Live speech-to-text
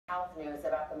Health news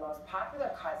about the most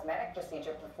popular cosmetic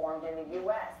procedure performed in the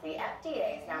U.S. The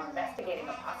FDA is now investigating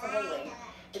a possible link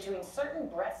between certain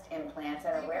breast implants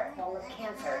and a rare form of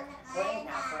cancer, blamed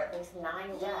now for at least 9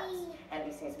 deaths.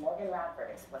 NBC's Morgan Radford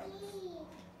explains.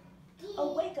 A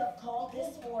wake-up call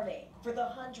this morning for the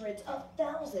hundreds of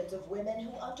thousands of women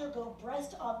who undergo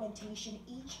breast augmentation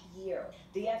each year.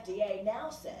 The FDA now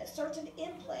says certain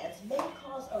implants may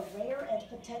cause a rare and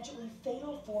potentially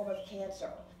fatal form of cancer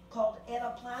called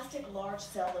anaplastic large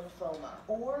cell lymphoma,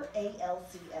 or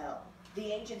ALCL.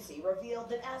 The agency revealed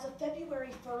that as of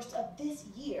February 1st of this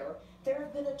year, there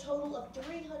have been a total of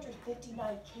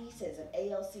 359 cases of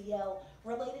ALCL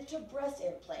related to breast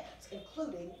implants,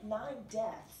 including 9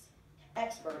 deaths.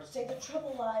 Experts say the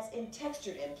trouble lies in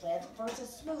textured implants versus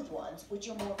smooth ones, which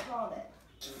are more common.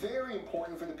 It's very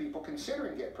important for the people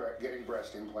considering getting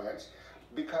breast implants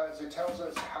because it tells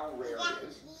us how rare it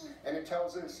is, and it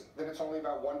tells us that it's only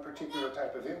about one particular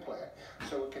type of implant.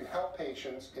 So it can help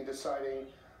patients in deciding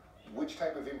which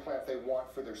type of implant they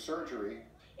want for their surgery.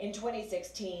 In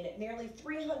 2016, nearly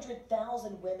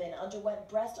 300,000 women underwent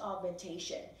breast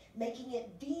augmentation, making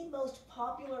it the most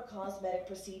popular cosmetic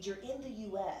procedure in the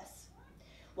U.S.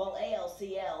 While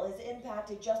ALCL has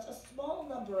impacted just a small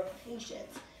number of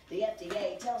patients, the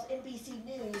FDA tells NBC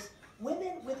News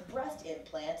women with breast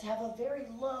implants have a very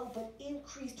low but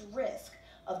increased risk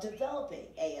of developing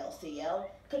ALCL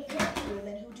compared to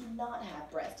women who do not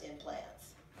have breast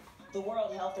implants. The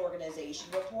World Health Organization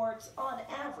reports, on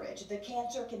average, the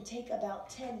cancer can take about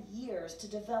 10 years to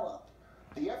develop.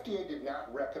 The FDA did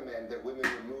not recommend that women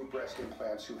remove breast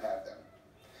implants who have them.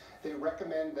 They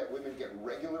recommend that women get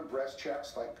regular breast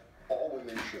checks, like all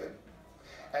women should,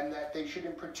 and that they should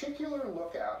in particular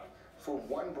look out for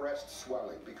one breast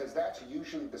swelling, because that's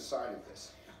usually the sign of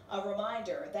this. A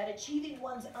reminder that achieving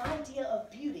one's idea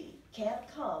of beauty can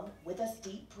come with a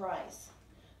steep price.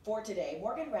 For today,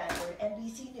 Morgan Radford,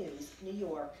 NBC News, New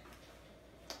York.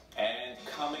 And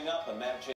coming up, a magic